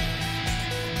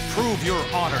 Prove your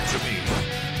honor to me.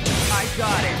 I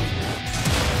got it!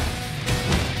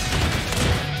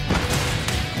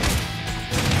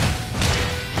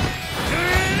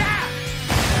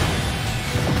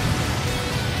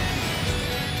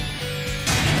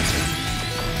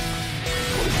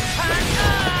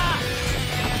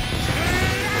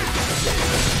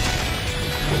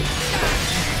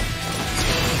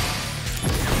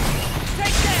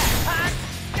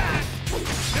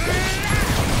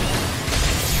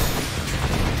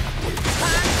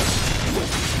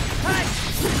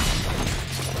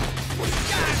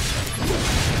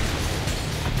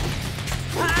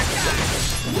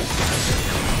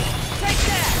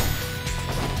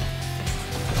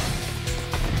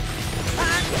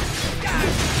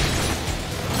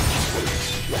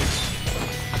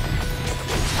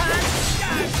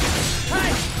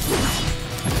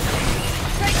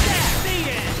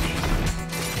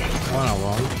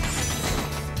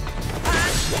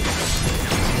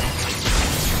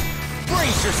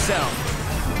 Brace yourself!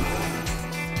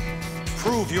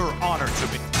 Prove your honor to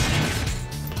me.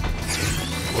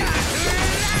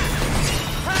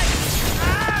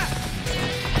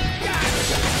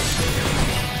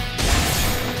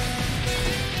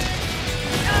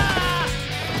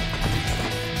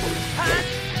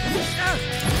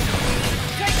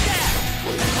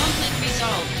 Conflict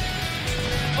resolved.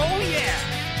 Oh yeah!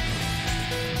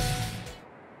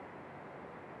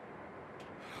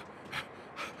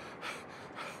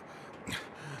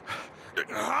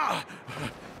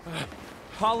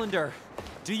 Hollander,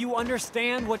 do you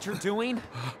understand what you're doing?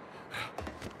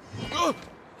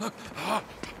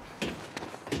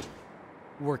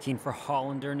 Working for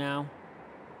Hollander now?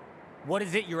 What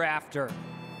is it you're after?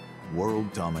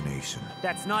 World domination.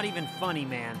 That's not even funny,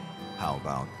 man. How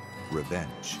about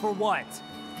revenge? For what?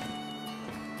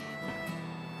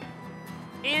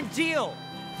 And Jill!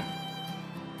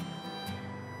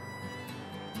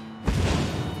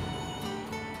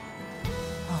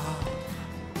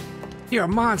 You're a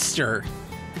monster.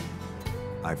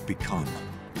 I've become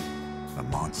a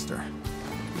monster.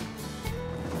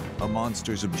 A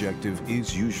monster's objective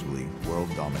is usually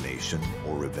world domination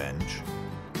or revenge.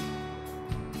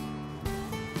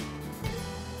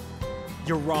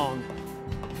 You're wrong.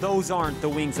 Those aren't the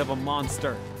wings of a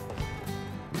monster.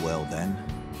 Well then,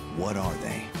 what are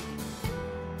they?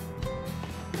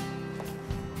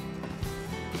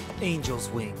 Angel's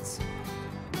wings.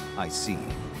 I see.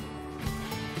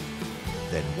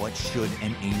 Then what should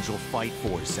an angel fight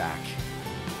for, Zack?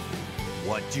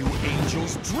 What do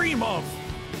angels dream of?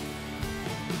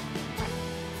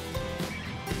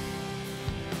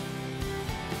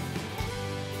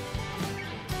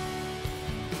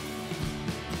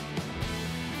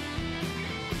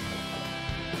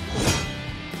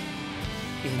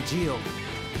 Angel.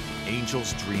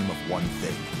 Angels dream of one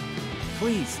thing.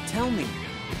 Please, tell me.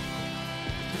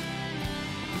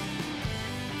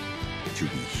 To be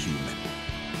human.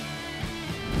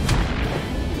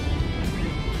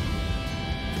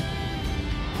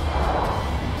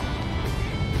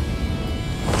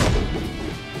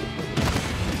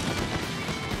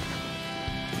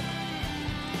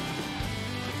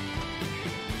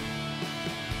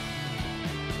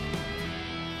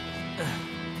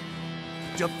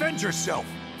 Defend yourself!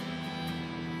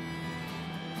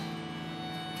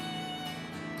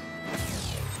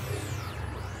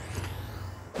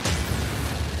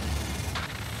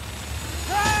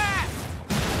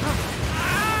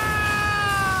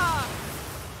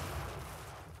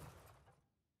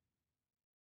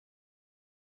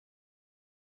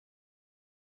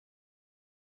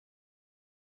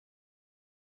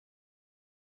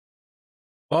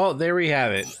 Well, there we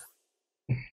have it.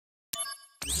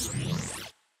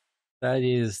 That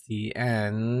is the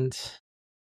end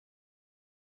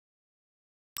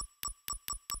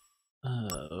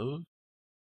of...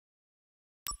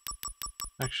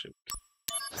 Actually,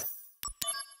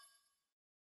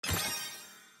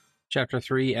 Chapter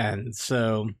 3 ends.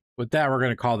 So with that, we're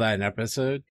going to call that an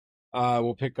episode.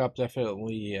 We'll pick up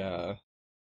definitely the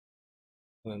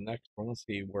next one. Let's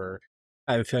see where...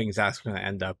 I have a feeling Zack's going to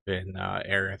end up in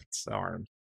Aerith's arms.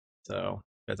 So,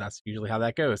 because that's usually how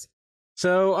that goes.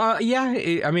 So,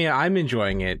 yeah, I mean, I'm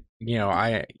enjoying it. You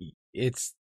know,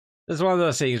 it's one of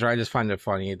those things where I just find it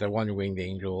funny. The one-winged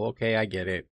angel, okay, I get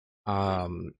it. You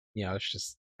know, it's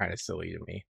just kind of silly to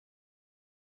me.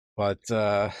 But,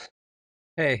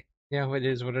 hey, you know, it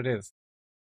is what it is.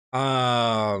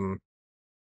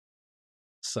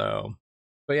 So,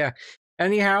 but yeah.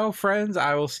 Anyhow, friends,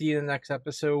 I will see you in the next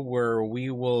episode where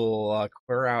we will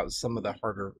clear out some of the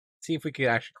harder... See if we could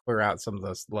actually clear out some of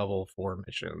those level 4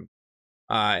 missions.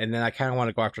 And then I kind of want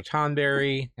to go after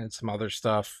Tonberry and some other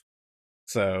stuff.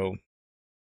 So,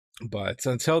 But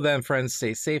until then, friends,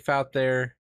 stay safe out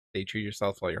there. Stay true to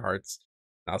yourself, all your hearts.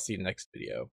 I'll see you next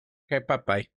video. Okay,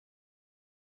 bye-bye.